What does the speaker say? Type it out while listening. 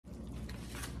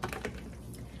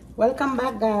Welcome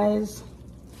back, guys.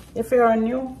 If you are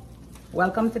new,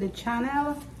 welcome to the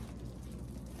channel.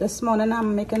 This morning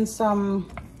I'm making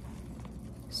some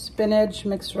spinach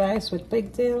mixed rice with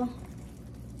pigtail.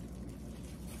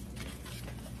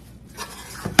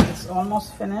 It's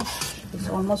almost finished. It's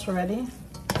almost ready.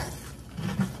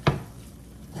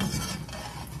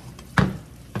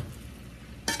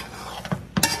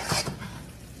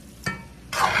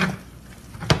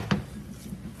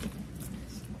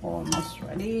 Almost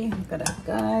ready. Look at that,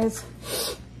 guys.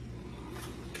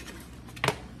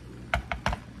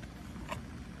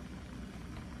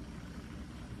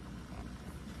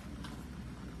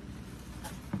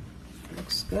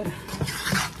 Looks good.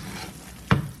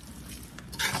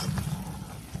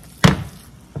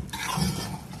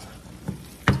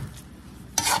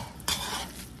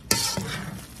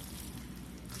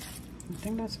 I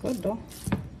think that's good though.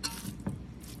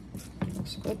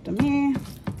 Looks good to me.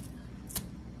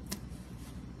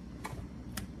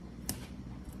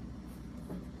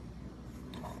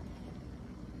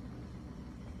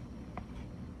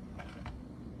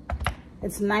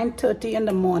 It's 9:30 in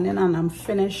the morning and I'm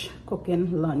finished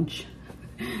cooking lunch.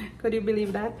 Could you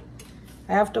believe that?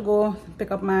 I have to go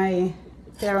pick up my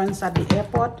parents at the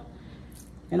airport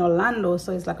in Orlando,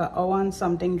 so it's like an hour and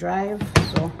something drive.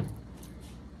 So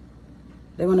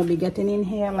they're gonna be getting in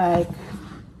here like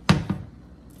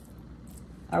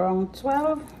around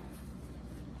 12.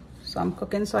 So I'm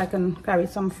cooking so I can carry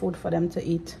some food for them to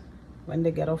eat when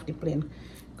they get off the plane,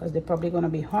 because they're probably gonna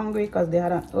be hungry because they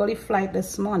had an early flight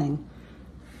this morning.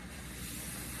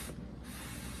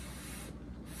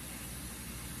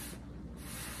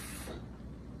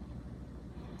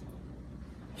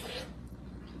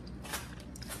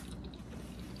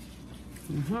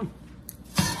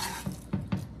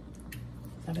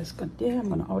 That is good there. I'm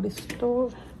gonna out the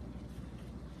stove.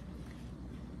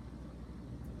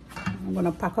 I'm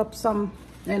gonna pack up some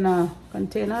in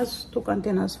containers, 2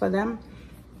 containers for them.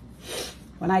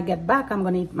 When I get back, I'm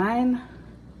gonna eat mine.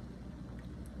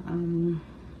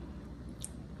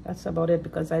 That's about it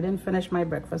because I didn't finish my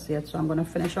breakfast yet, so I'm gonna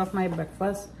finish off my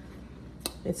breakfast.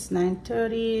 It's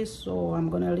 9:30, so I'm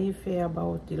gonna leave here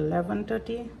about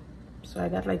 11:30. So I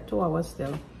got like 2 hours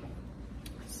still.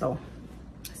 So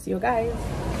see you guys.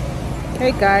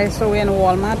 Hey guys, so we're in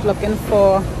Walmart looking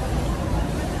for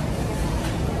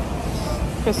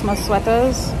Christmas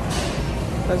sweaters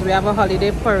because we have a holiday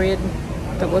parade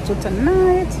to go to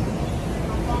tonight.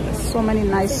 There's so many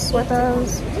nice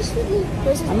sweaters.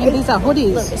 I mean, these are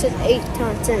hoodies. Look, it says 8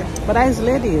 times 10. But that's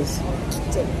ladies.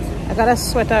 I got a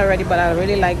sweater already, but I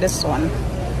really like this one.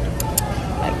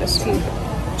 Like this one.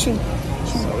 Cheap.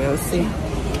 So we'll see.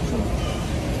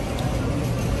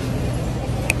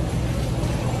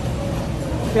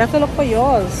 We have to look for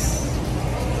yours.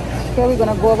 Okay, we're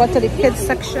gonna go over to the kids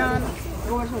section.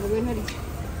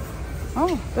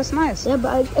 Oh, that's nice. Yeah,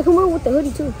 but I can wear it with the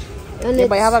hoodie too. And yeah,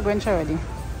 but you have a Grinch already.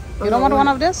 You don't want one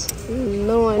of this?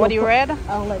 No, I don't. What, the red? I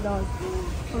don't like that one.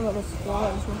 What about this? I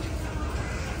like this one.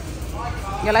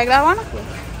 You like that one? Yeah.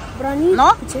 But I need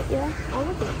no? Yeah, I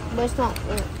like it. But it's not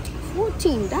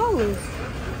 $14.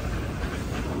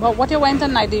 But what you went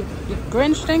tonight? The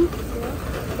Grinch thing?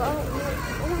 Yeah.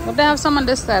 But they have some on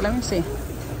this side. Let me see.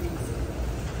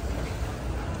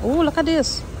 Oh, look at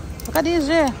this. Look at this,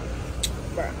 yeah.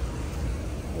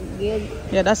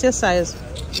 Yeah, that's your size.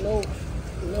 No.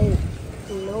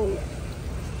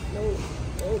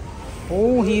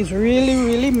 Oh, he's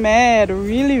really mad.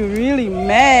 Really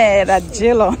mad at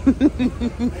Jalen.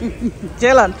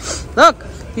 Jalen, look.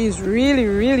 He's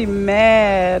really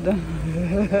mad.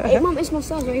 Hey, Mom, it's my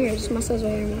size right here. It's my size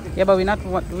right here, man. Yeah, but we're not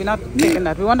taking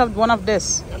that. We want one of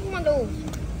this. I want those.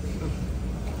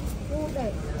 I want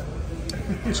that.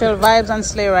 Chill vibes and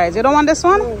sleigh rides. You don't want this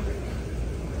one? No.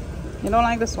 You don't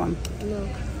like this one? No.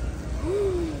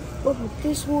 Look,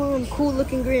 this one, cool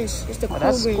looking Grinch. It's the cool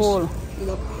that's Grinch. Cool.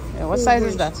 Look, Yeah, what cool size Grinch.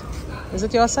 is that? Is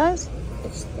it your size?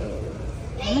 It's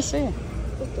Let me see.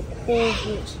 it's the cool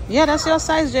Grinch. Yeah, that's your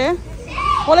size, Jay.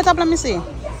 Hold it up, let me see.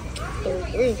 The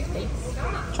Grinch.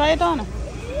 Try it on.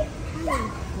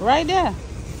 Right there.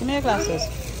 Give me your glasses.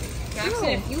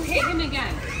 Jackson, you hit him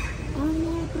again.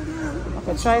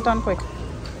 Okay, try it on quick.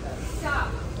 Stop.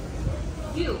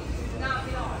 You. Knock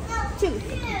it off.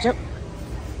 Yep.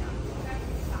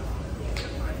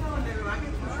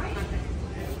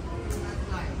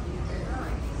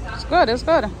 It's good, it's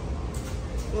good.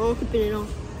 I'm keeping it on.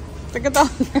 Take it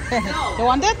off. You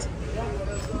want it?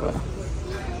 Good.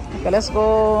 Okay, let's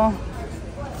go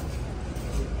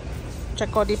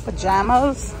check out the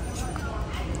pajamas.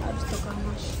 I just took off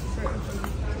my shirt.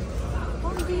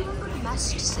 Oh, do you have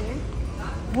masks there?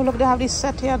 Oh, look, they have this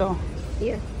set here though.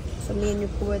 Yeah. So me and you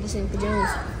can wear the same pajamas.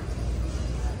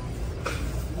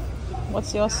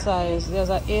 What's your size? There's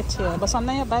an 8 here. But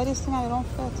sometimes you buy this thing and you don't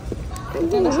fit. I'm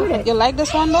gonna wear it. You like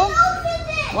this one though?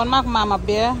 One mark Mama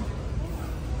Bear.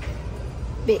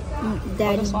 Big Oh,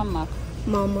 Daddy, this one mark.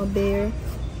 Mama Bear,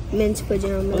 men's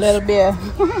pajamas. Little Bear.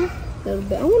 Little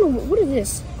Bear. I wanna. What is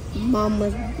this?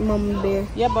 Mama Bear.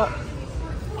 Yeah, but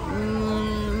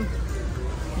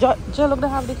Joe, look, they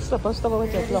have the slippers to go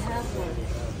with it. Look,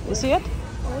 you see it?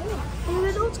 Can I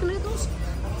get those? Can I get those?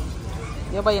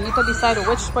 Yeah, but you need to decide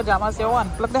which pajamas you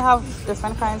want. Look, they have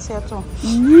different kinds here too.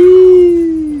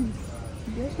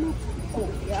 There's no. Oh,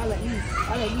 yeah, I like these.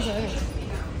 I like these right here.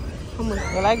 How much?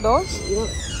 You like those? Yeah.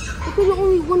 Because they're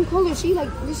only one color. See, like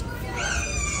this.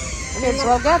 Kids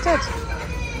will get it.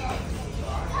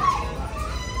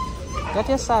 Get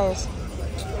your size.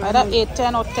 Either 8,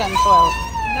 10 or 10, 12.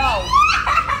 No.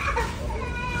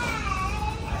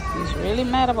 He's really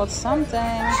mad about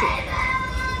something.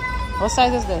 What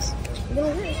size is this?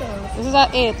 This is an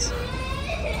 8.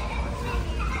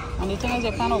 And the thing is,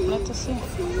 you can't open it to see.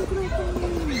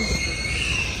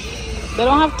 They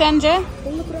don't have 10, Jay?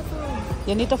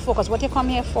 You need to focus. What you come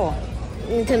here for?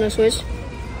 Nintendo Switch.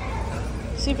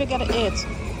 See if you get an 8.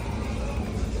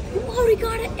 You already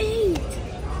got an 8.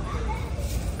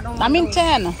 I mean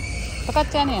 10. Look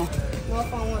at 10 here. No, I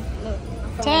found one. Look.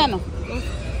 I 10. found one.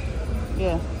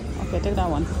 Yeah. Okay, take that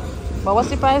one. But what's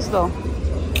the price though?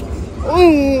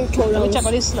 $12. Let me check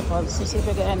all these slippers to see if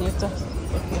you get any.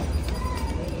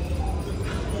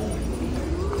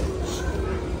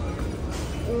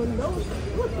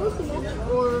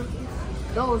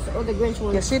 Those or the Grinch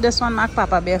ones. You see this one mark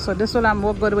Papa Bear, so this will have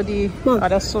more good with the Mom,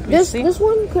 other suit we this see. this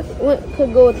one could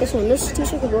go with this one. This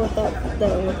t-shirt could go with that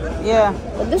one. Yeah,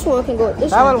 But this one can go with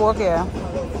this that one. will work, yeah.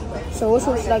 So which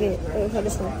one should I get for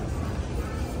this one?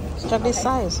 Let's check the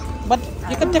size. But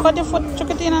you can take out the foot, check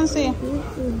it in and see.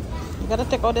 You gotta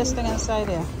take out this thing inside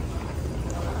here.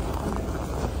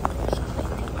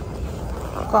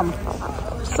 Come.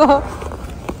 So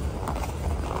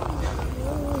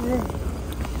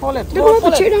hold it. They don't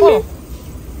have a chair down there? Pull.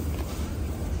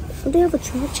 Don't they have a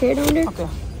chair down there? Okay.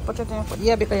 Put it in your foot.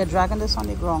 Yeah, because you're dragging this on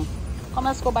the ground. Come,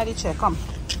 let's go by the chair. Come.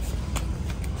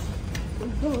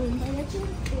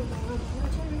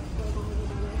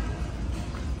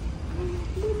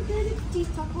 These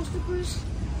taco slippers.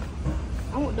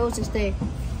 I want those to stay.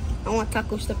 I want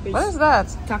taco slippers. What is that?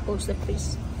 Taco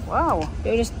slippers. Wow.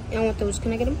 They're just. I want those.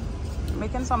 Can I get them?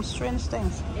 Making some strange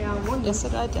things. Yeah, I want them. Just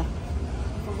sit right there.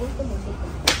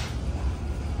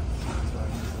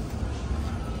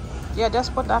 Yeah,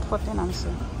 just put that foot in and see.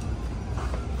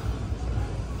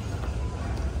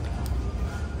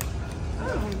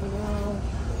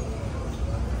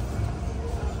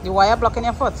 The wire blocking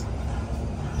your foot?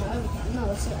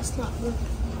 No, it's not good.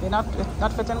 You're not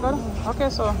fitting good? Okay,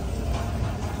 so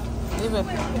leave it.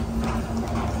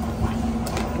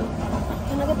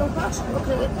 Can I get those Crocs?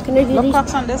 Can I do Look, these?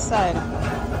 Crocs on this side.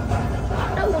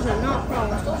 Those are not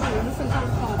Crocs. Those are different kind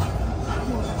of Crocs.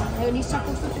 Are these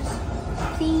taco slippers?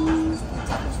 Please.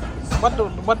 Taco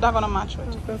slippers. What that gonna match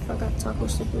with? I got taco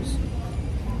slippers.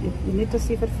 You need to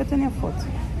see if it fits in your foot.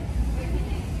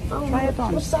 Try it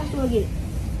on. What size do I get?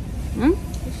 Hmm?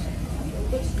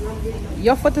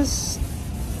 Your foot is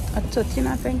at 13,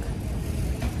 I think.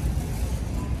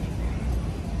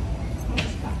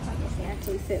 They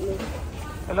actually fit me.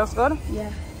 It looks good?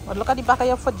 Yeah. But look at the back of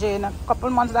your foot, Jay. In a couple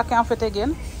months that can't fit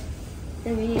again.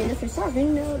 Then we need a different size. We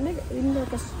need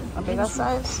A bigger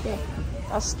size? Yeah.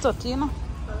 That's 13. I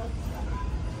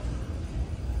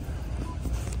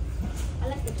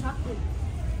like the taco.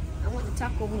 I want the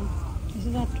taco one. This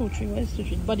is not 2-3. What is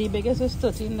 2-3? But the biggest is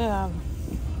 13 they have.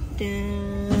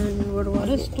 Then what do I What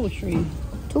is get? 2-3?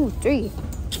 2, 3.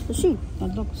 Let's see.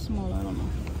 That looks small, I don't know.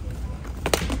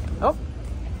 Oh,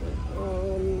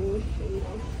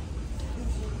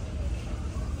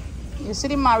 you see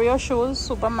the Mario shoes?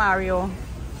 Super Mario.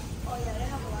 Oh yeah, they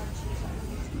have a lot of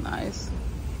shoes. Nice.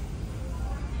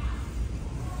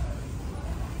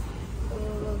 I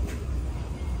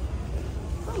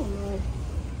don't know.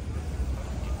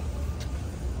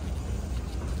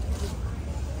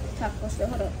 Tacos,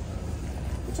 hold up.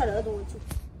 Let's try the other one too.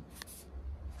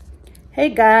 Hey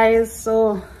guys,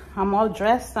 so I'm all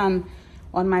dressed and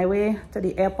on my way to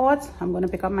the airport. I'm gonna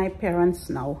pick up my parents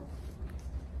now.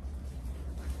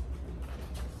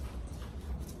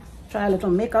 Try a little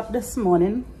makeup this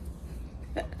morning.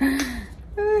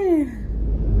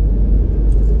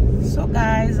 So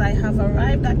guys, I have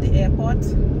arrived at the airport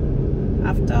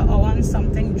after a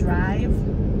 1-something drive.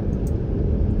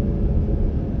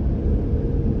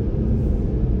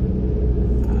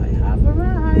 I have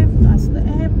arrived. That's the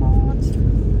airport.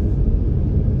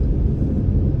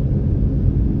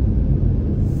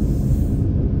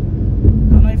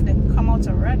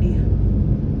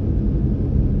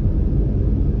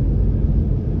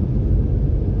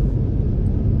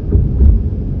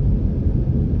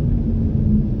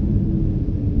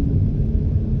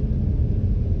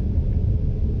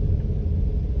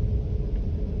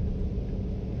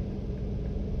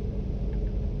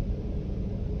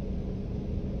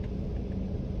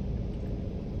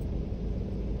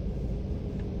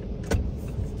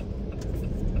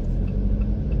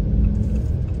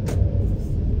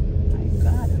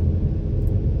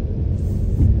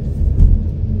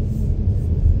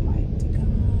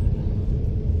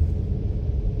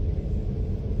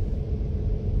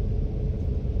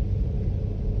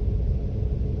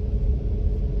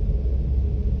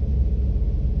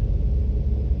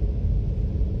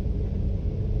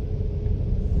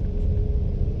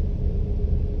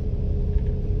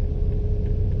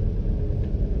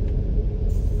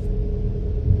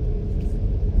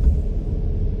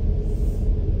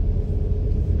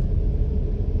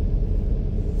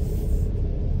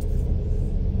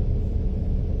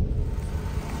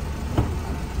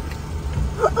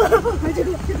 Nice to see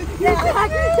you,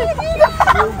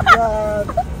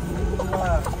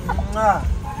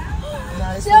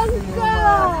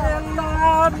 man.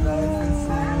 Nice to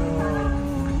see you.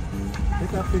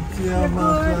 Take a picture,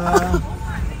 Martha.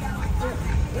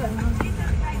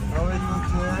 How are you,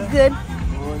 Jen? Good.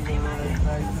 Oh,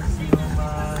 nice to see you,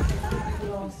 man.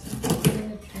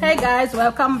 Hey guys,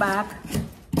 welcome back.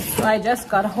 So I just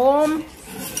got home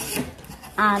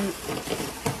and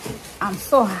I'm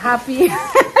so happy.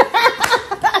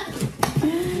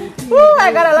 Woo,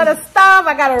 I got a lot of stuff.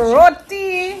 I got a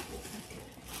roti,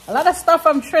 a lot of stuff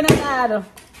from Trinidad.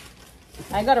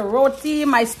 I got a roti.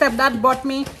 My stepdad bought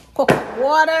me coconut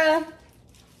water.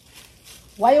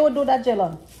 Why you would do that,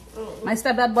 Jelon? My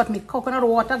stepdad bought me coconut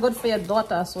water, good for your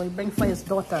daughter, so he bring for his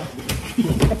daughter.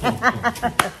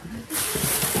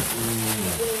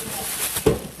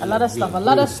 A lot of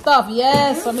stuff,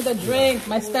 yes, for me to drink.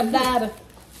 My stepdad.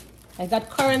 I got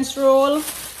currants roll.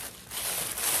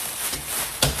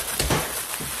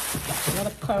 A lot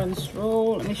of currants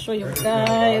roll. Let me show you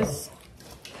guys.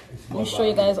 Let me show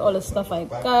you guys all the stuff I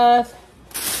got.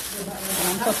 And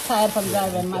I'm so tired from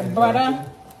driving.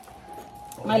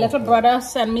 My little brother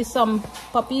sent me some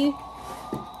puppy.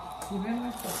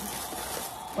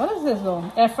 What is this though?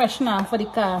 Air freshener for the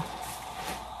car.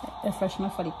 Air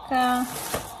freshener for the car.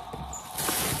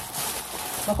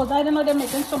 Because I didn't know they're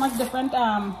making so much different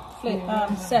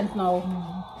scent now.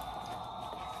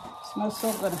 Smells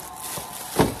so good.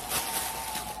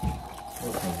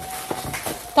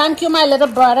 Thank you, my little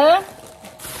brother.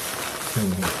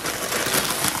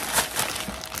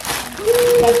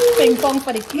 That's ping pong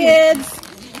for the kids.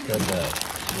 Got that.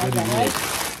 Like that, right?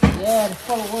 Yeah, the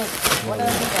full work. What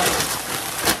else we got?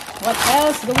 What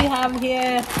else do we have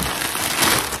here?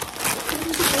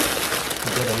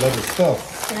 You got a lot of stuff.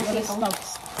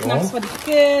 Snacks for the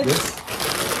kids. This?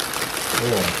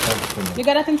 Oh, thanks for me. You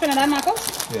got that in Trinidad, Marcos?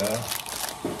 Yeah.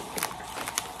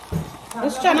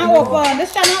 This channel open.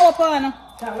 This channel open.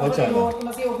 What channel? You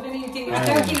must be opening anything. I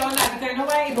can't kill on that because I know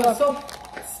why it was so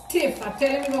stiff. I'm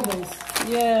telling you, bubbles.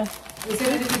 Yeah. We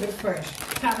said it is a bit fresh.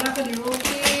 Tabla for the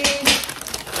roti.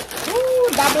 Ooh,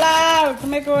 dabla to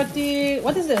make roti.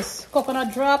 What is this?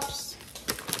 Coconut drops.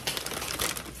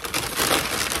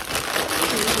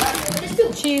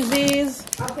 Cheesies.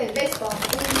 Okay, baseball.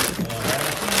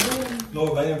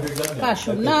 No, I am big that.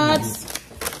 Cashew nuts.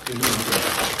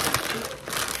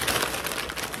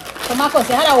 So Marcos,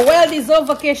 they had a well-deserved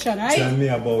vacation, right? Tell me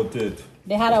about it.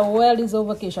 They had a well-deserved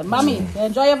vacation. Mommy, you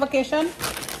enjoy your vacation?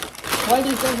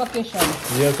 Well-deserved vacation.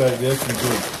 Yes, we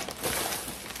did.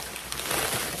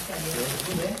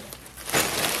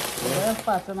 Well,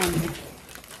 faster, mommy.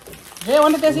 Jay, you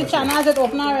want to taste the chana? Is it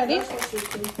open already? Is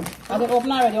it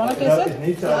open already? You want to taste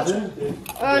it?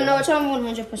 No, it's on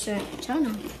 100%. China.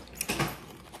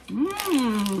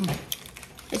 Mmm.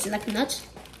 Is it like nuts?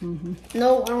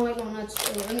 No, I don't like no nuts.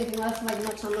 Or anything else like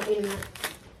nuts, I'm not eating that.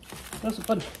 That's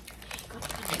good.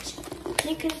 Can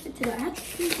you connect it to the app?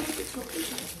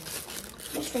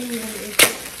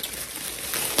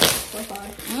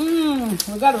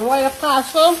 We got Royal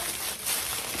Castle.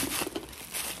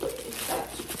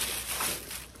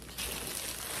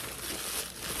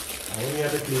 Any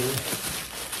other clue?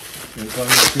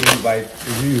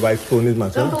 You buy phone is my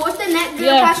So what's the net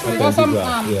grill Yeah, password? got some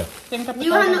Yeah. thing to put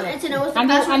You on want there. to know what's the And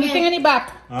password? the thing in the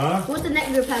back. Huh? What's the net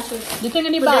grill password? The thing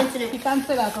in the For the back. internet. You can't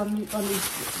say that on the No,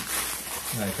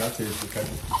 I can't say it.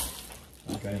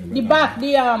 the back,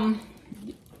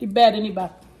 the bed in the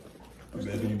back.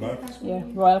 Yeah,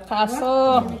 Royal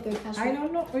Castle. I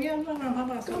don't know. Oh, yeah, no,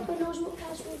 Papa knows what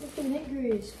password the net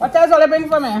grill is. What else will they bring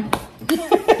for me?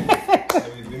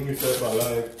 Everything we said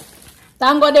alive.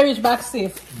 Thank God they reach back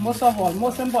safe. Most of all,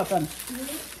 most important.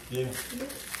 Yeah.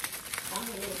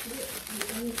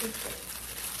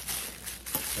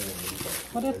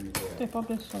 What did take up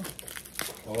this one?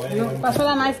 Oh, Pass me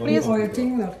a knife, please. Oh, you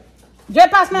think that? Jay,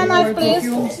 pass me a knife, please.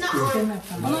 It's not on.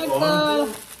 Oh my God.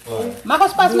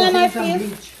 Marcos, pass me a knife,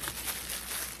 please.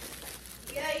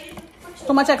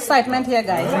 Too much excitement here,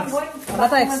 guys. A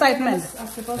lot of excitement.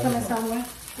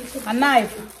 A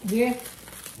knife. Yeah.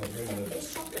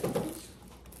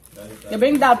 You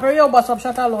bring that for your bus up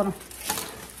shot alone.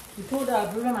 You told her,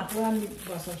 bring them at one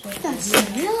bus or something. That's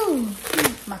no.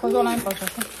 Marcos online for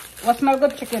shot. What smell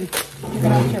good? Chicken.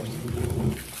 Chicken and chips.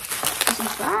 Some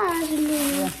fries in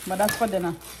there. Yeah, but that's for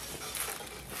dinner.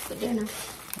 For dinner.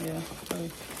 Yeah,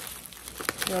 sorry.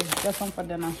 Yeah, just one for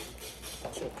dinner.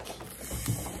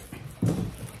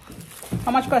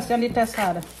 How much question did the test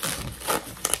had?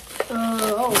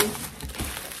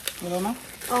 You don't know?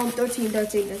 13.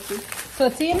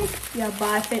 13? Yeah, but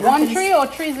I think 1-3 or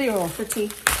 3-0?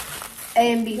 13.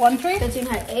 A and B. 1 3. 13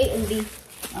 had A and B.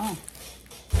 Oh.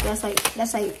 That's like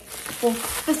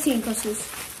 15 questions.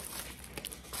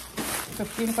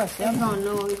 15 questions. I don't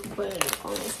know. You can put it in the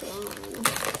comments. I don't know.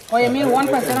 Oh, you mean 1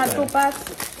 question had 2 parts?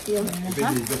 Yeah.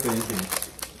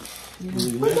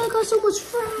 Why that got so much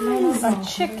fries? A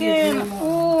chicken.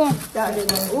 Ooh. That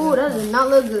does not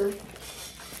look good.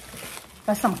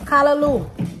 That's some callaloo.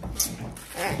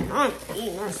 I'm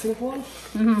eating that.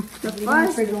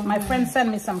 My friend sent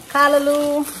me some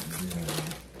callaloo.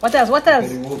 What else? What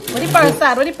else? What the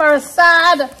parasad? What the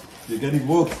parasad? You're getting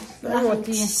woke.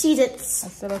 Cheez-Its. I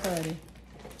said it already.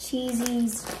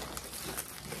 Cheesies.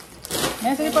 May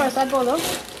I see the parasad bowl though?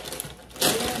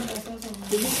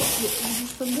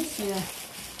 From this? Yeah.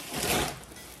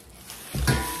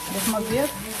 This must be it?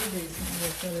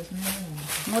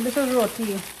 No, this is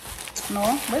roti. No,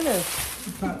 what is this?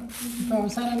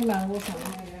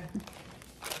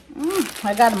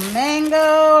 I got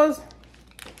mangoes.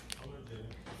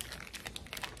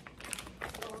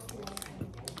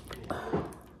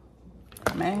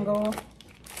 Mango.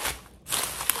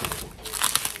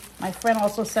 My friend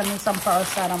also sent me some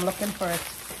parasad. I'm looking for it.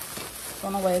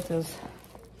 Don't know where it is.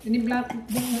 Any black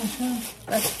thing?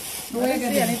 I don't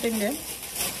see anything there.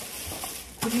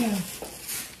 Yeah.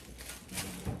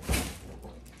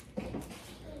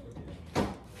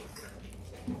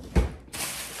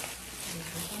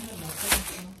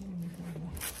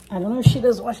 I don't know if she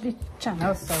does watch the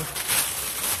channel, so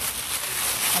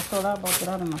I told her about it.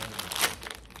 I don't know.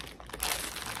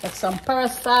 Like some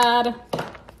parasad.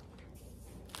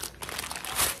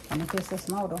 I'm gonna taste this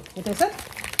now though. You taste it?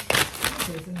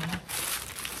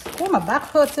 Oh, my back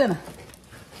hurting.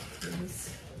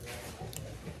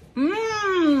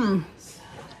 Mmm.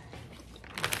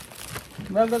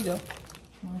 Very good, Joe.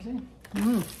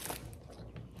 Mmm.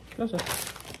 Close it.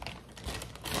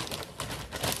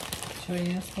 Show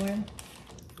you a spoil.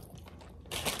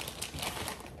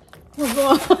 What's going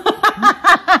on?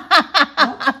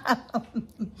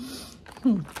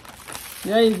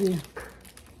 Yeah, easy.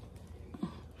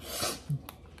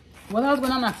 What else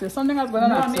going on next year? Something else going on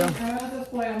next year.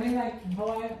 I mean like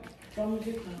how I from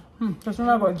it now. Just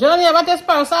remember. Johnny, what is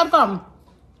parasad come?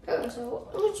 So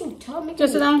what would you tell me?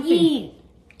 Just sit down and eat? eat.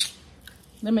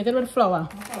 They make it with flour.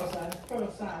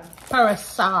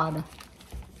 Parasad.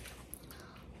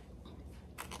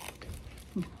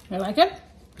 You like it?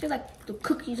 Just like the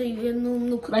cookies. So you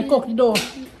no cookies. Like cookie dough.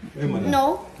 Hey, man.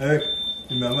 No. Eric,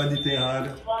 remember the thing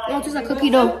hard? No, just like cookie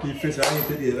dough. The fish I need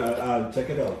to eat. I'll check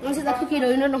it out. No, just like cookie dough.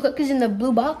 You know the cookies in the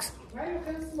blue box?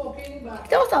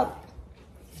 That was up.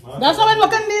 That's how it's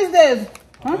looking these days.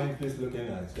 Huh? Fish looking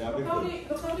nice. Yeah, big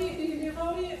fish.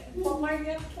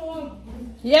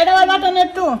 Yeah, there was a lot on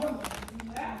it too.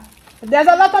 There's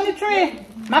a lot on the tree.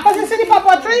 My cousin see the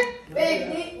papa tree?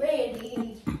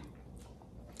 Wait.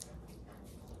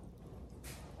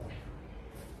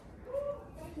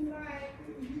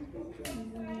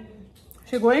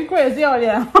 She going crazy out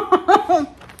there.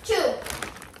 Chew.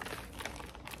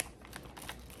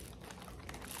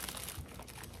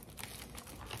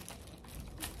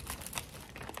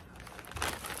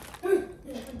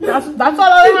 That's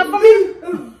all I have for me.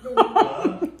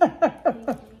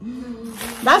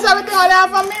 That's everything all I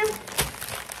have for me.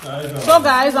 So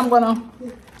guys, I'm gonna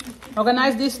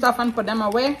organize this stuff and put them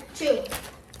away. Chew.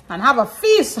 And have a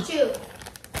feast. Chew.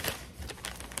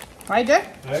 Right there?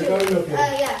 I got it,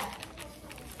 okay. Yeah.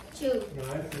 Chew.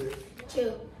 Nice.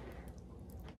 Chew.